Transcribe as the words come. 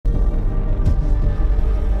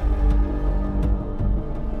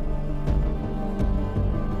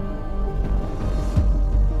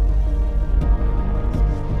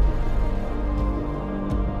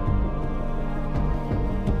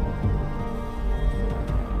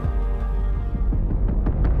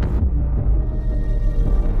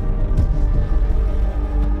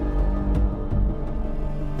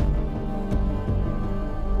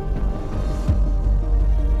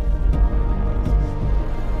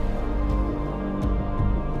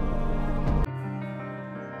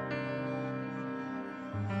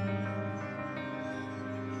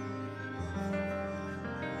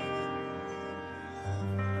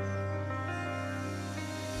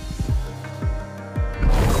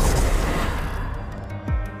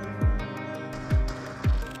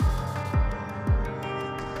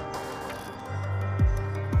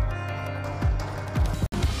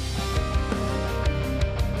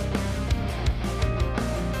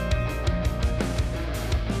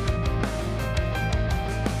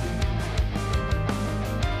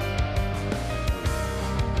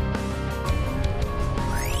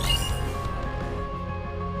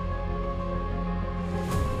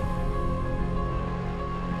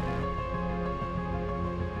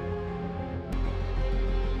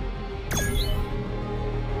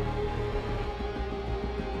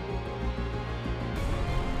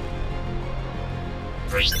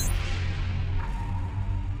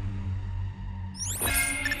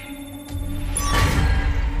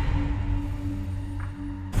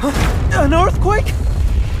An earthquake?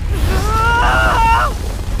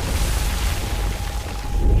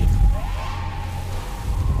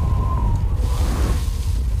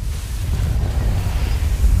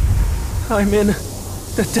 I'm in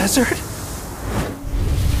the desert?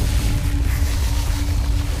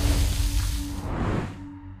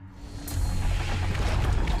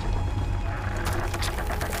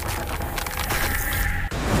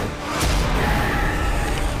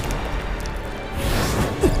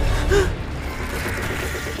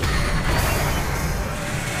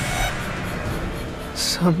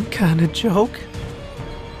 Some kind of joke?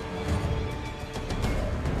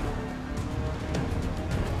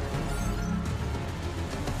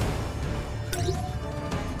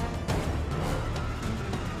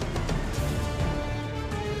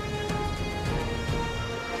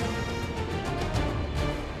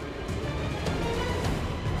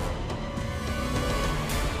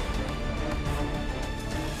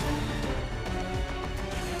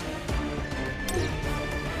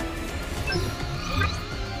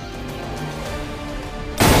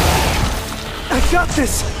 Got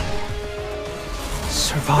this!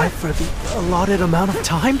 Survive for the allotted amount of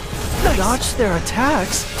time? Nice. Dodge their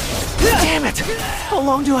attacks? Damn it! How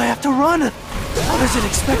long do I have to run? How does it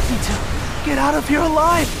expect me to get out of here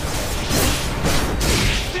alive?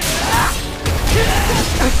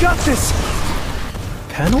 I got this!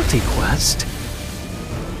 Penalty quest?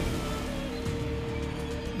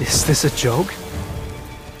 Is this a joke?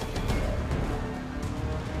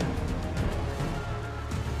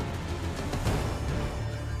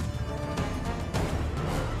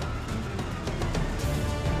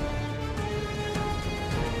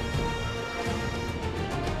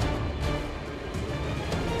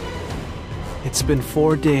 It's been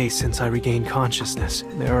 4 days since I regained consciousness.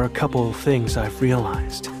 There are a couple of things I've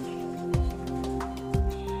realized.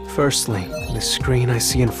 Firstly, the screen I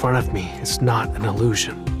see in front of me is not an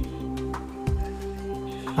illusion.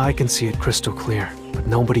 I can see it crystal clear, but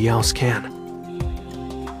nobody else can.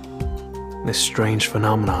 This strange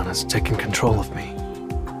phenomenon has taken control of me.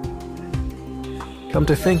 Come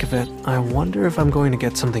to think of it, I wonder if I'm going to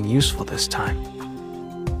get something useful this time.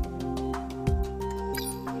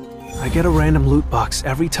 I get a random loot box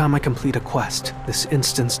every time I complete a quest. This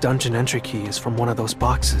instant's dungeon entry key is from one of those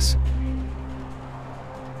boxes.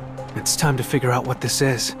 It's time to figure out what this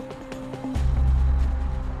is.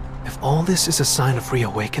 If all this is a sign of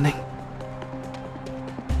reawakening,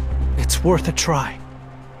 it's worth a try.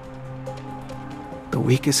 The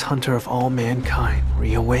weakest hunter of all mankind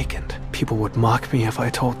reawakened. People would mock me if I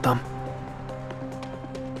told them.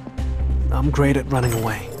 I'm great at running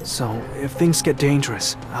away, so if things get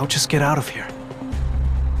dangerous, I'll just get out of here.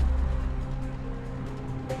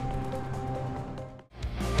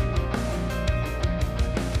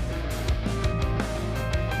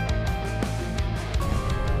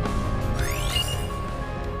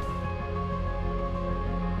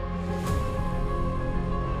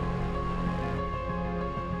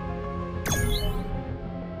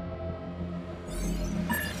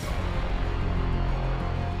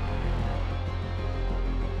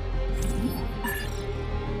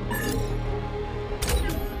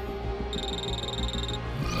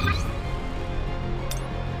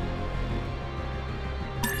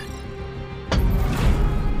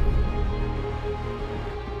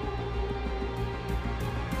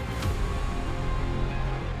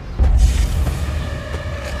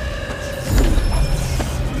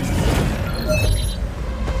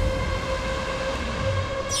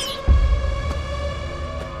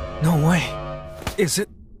 No way. Is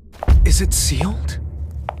it sealed?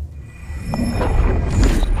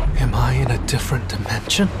 Am I in a different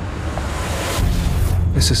dimension?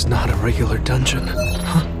 This is not a regular dungeon,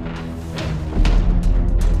 huh?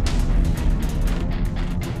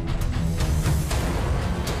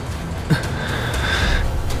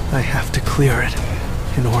 I have to clear it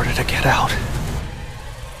in order to get out.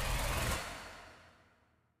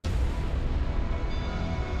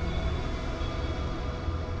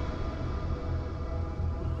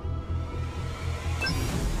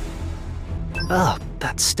 Ugh,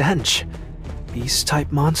 that stench. Beast-type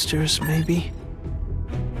monsters, maybe?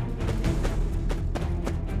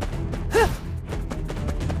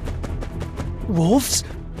 Wolves?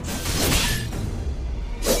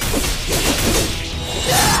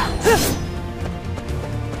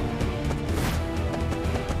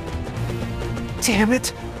 Damn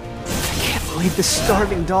it! I can't believe this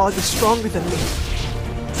starving dog is stronger than me.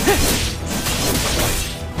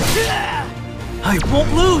 I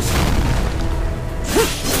won't lose!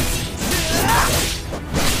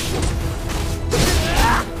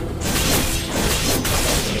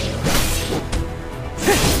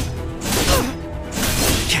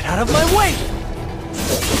 way!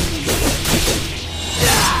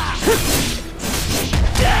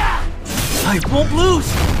 I won't lose!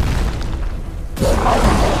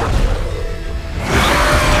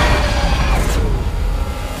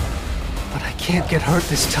 But I can't get hurt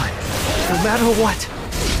this time, no matter what.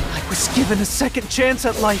 I was given a second chance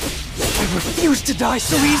at life. I refuse to die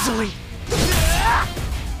so easily.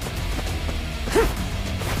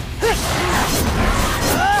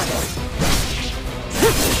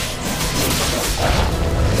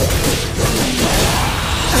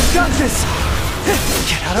 I've got this!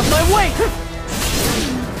 Get out of my way!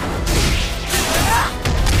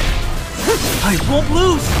 I won't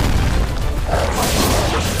lose!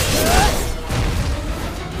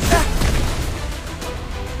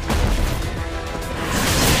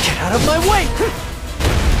 Get out of my way!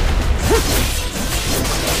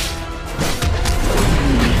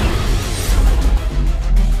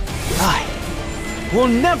 I will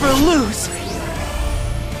never lose!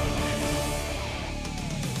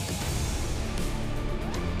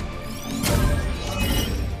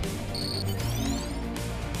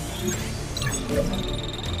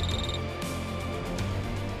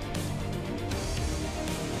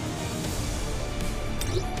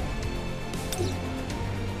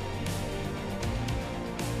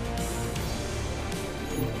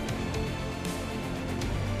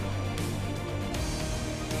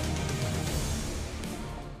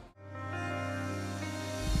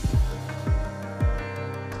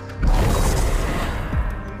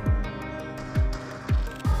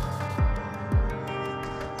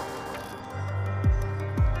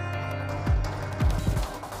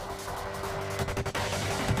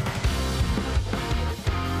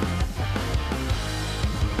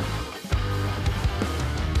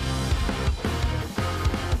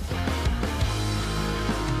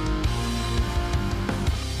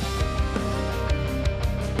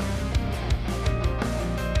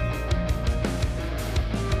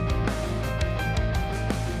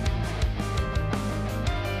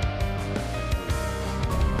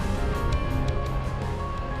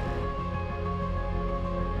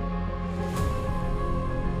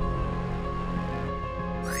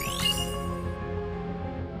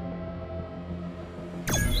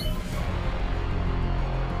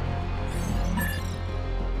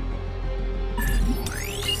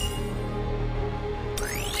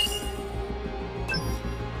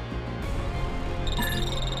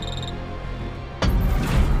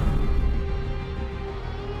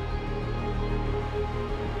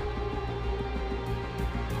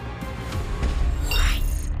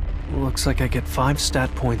 Looks like I get 5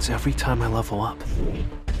 stat points every time I level up.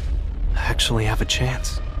 I actually have a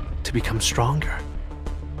chance to become stronger.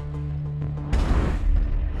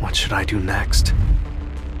 What should I do next?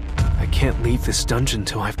 I can't leave this dungeon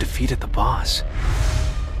till I've defeated the boss.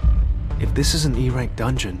 If this is an E-rank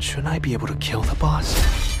dungeon, shouldn't I be able to kill the boss?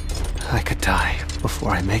 I could die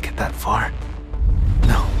before I make it that far.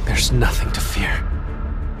 No, there's nothing to fear.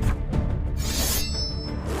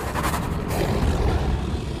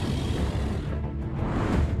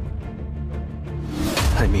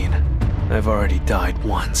 I mean, I've already died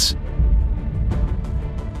once.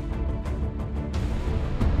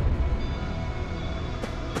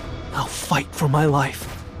 I'll fight for my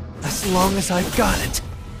life, as long as I've got it.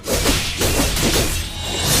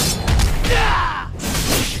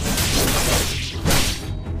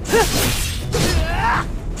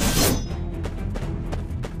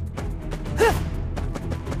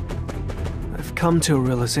 I've come to a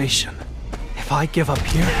realization. If I give up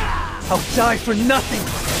here, I'll die for nothing!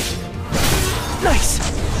 Nice!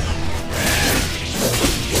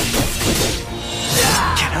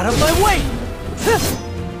 Get out of my way!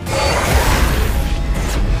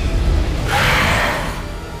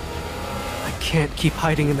 I can't keep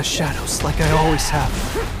hiding in the shadows like I always have.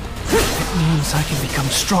 It means I can become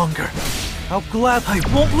stronger. I'll gladly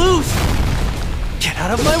won't lose! Get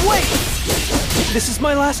out of my way! This is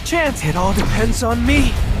my last chance. It all depends on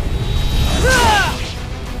me.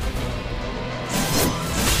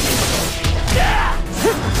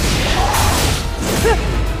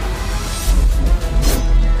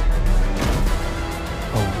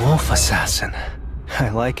 A wolf assassin. I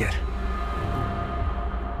like it.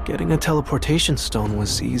 Getting a teleportation stone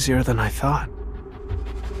was easier than I thought.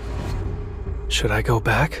 Should I go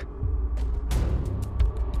back?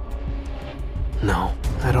 No,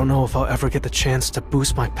 I don't know if I'll ever get the chance to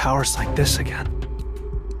boost my powers like this again.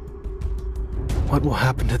 What will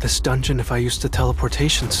happen to this dungeon if I use the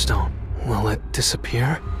teleportation stone? Will it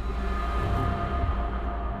disappear?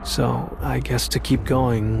 So, I guess to keep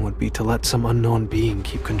going would be to let some unknown being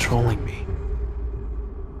keep controlling me.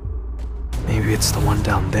 Maybe it's the one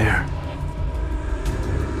down there.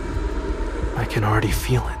 I can already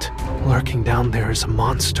feel it. Lurking down there is a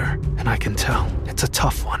monster, and I can tell it's a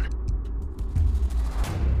tough one.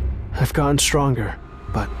 I've gotten stronger,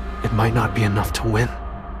 but it might not be enough to win.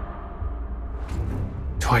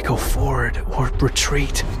 Do I go forward or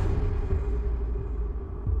retreat?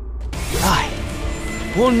 I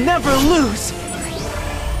will never lose!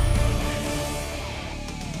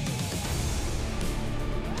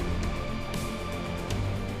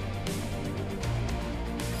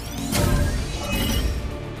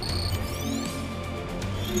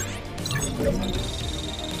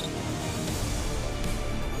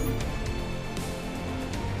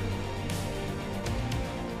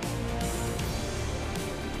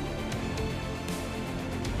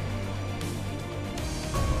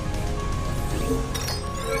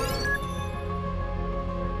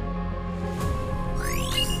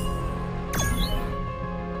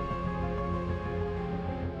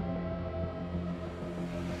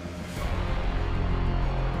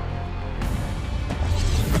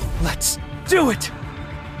 Let's do it!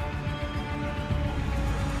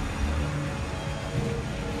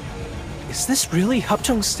 Is this really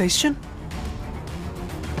Hapjeong Station?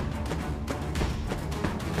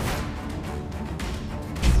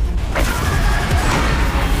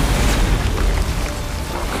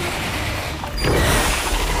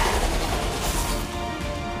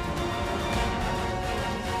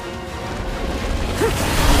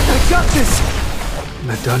 I got this!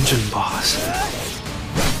 The dungeon boss.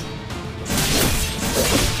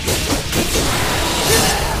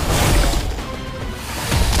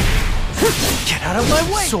 Get out of my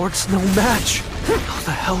way! Sword's no match. How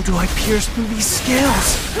the hell do I pierce through these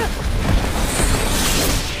scales?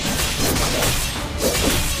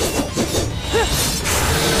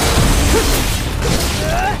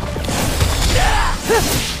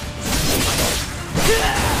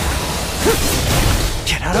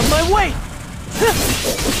 Get out of my way!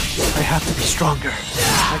 I have to be stronger.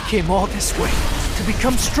 I came all this way to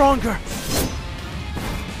become stronger.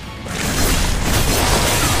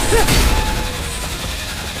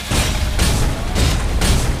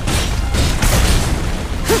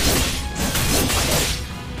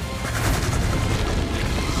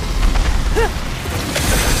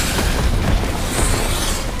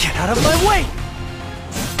 Get out of my way!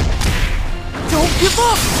 Don't give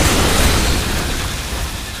up!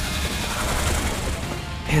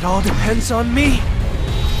 It all depends on me.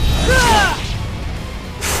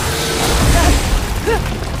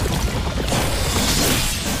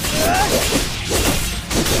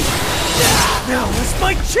 Now is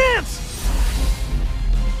my chance!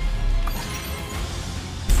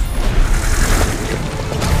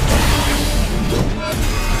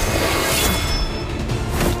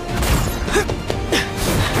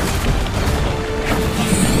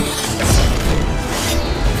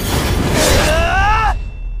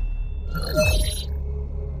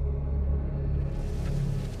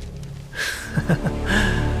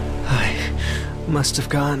 I must have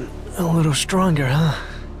gotten a little stronger, huh?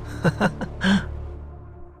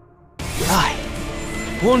 I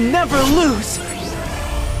will never lose!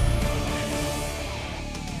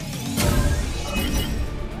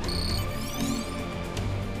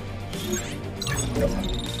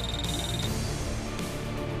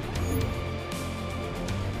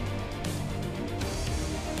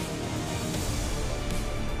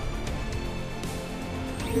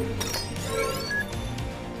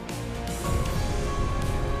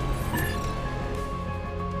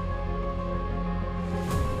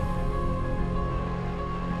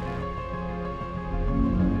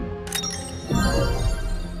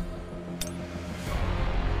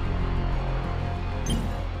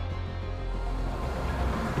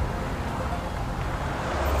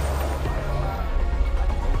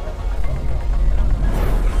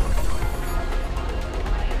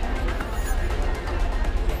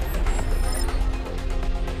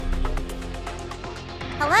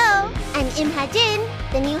 I'm Jin,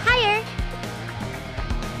 the new hire.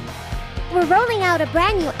 We're rolling out a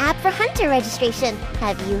brand new app for Hunter registration.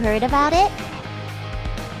 Have you heard about it?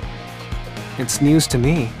 It's news to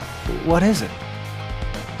me. What is it?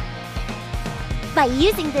 By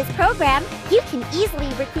using this program, you can easily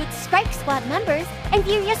recruit Strike Squad members and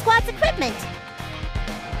view your squad's equipment.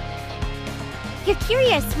 You're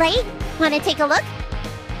curious, right? Want to take a look?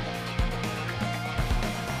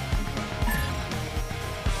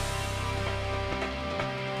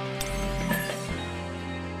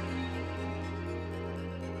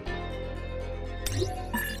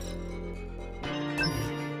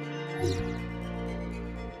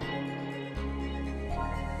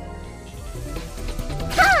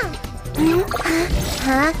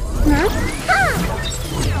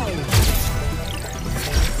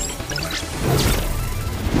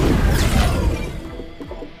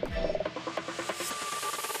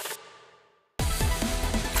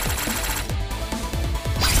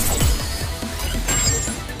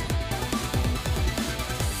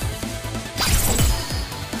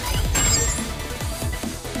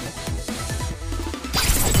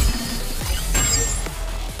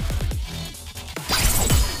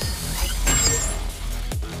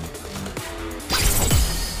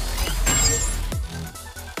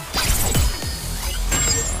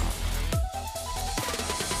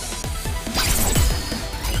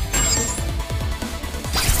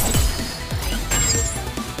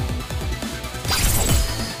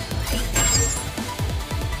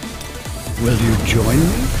 you join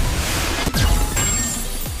me?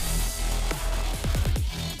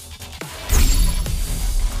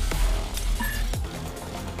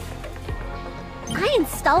 I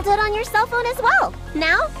installed it on your cell phone as well.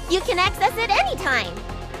 Now, you can access it anytime.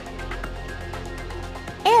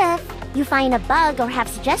 If you find a bug or have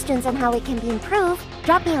suggestions on how it can be improved,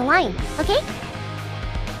 drop me a line, okay?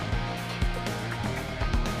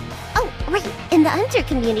 Oh, right. In the Hunter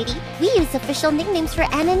community, we use official nicknames for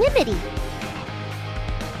anonymity.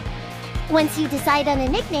 Once you decide on a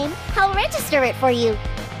nickname, I'll register it for you.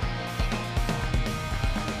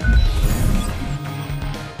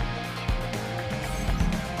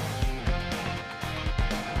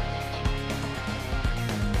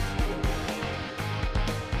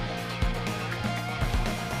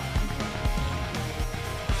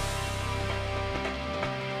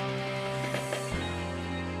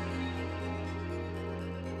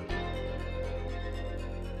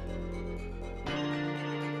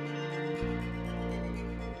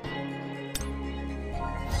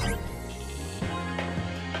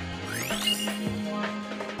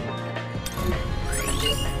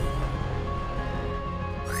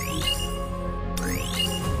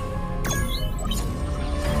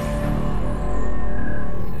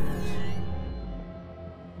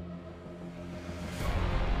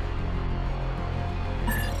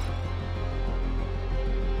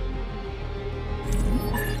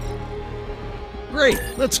 Great,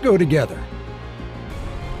 let's go together.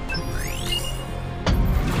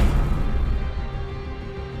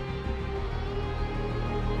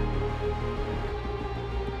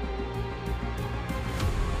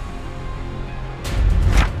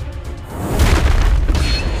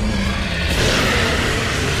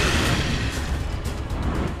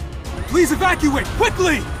 Please evacuate,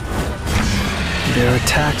 quickly! Their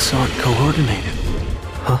attacks aren't coordinated.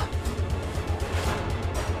 Huh?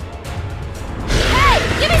 Hey!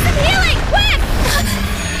 Give me some healing! Quick!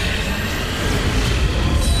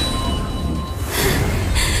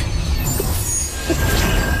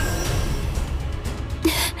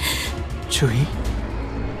 Chui?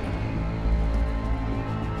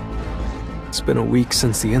 It's been a week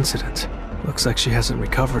since the incident. Looks like she hasn't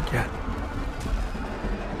recovered yet.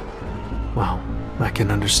 Wow, I can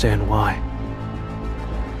understand why.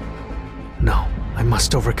 No, I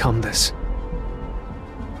must overcome this.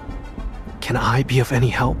 Can I be of any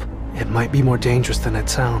help? It might be more dangerous than it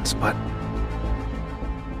sounds, but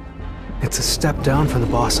it's a step down from the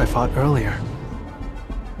boss I fought earlier.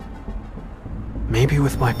 Maybe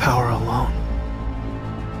with my power alone.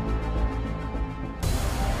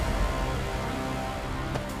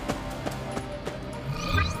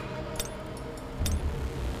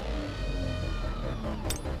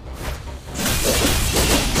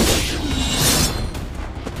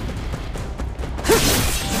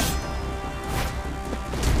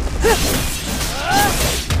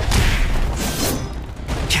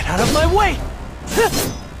 Get out of my way!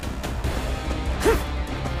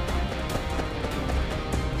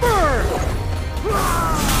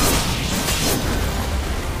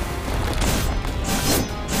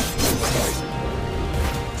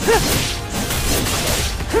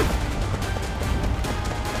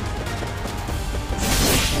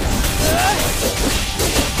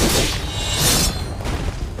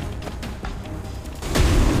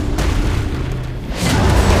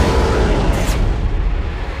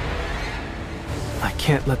 I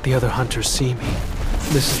can't let the other hunters see me.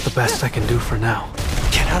 This is the best I can do for now.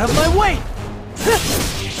 Get out of my way!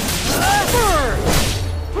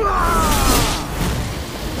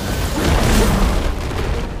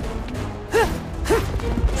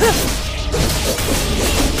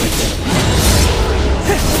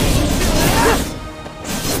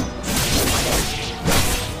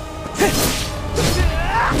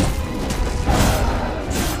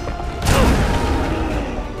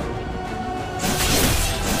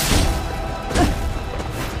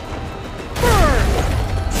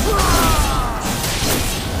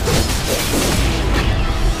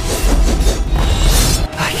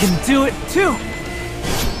 I can do it too!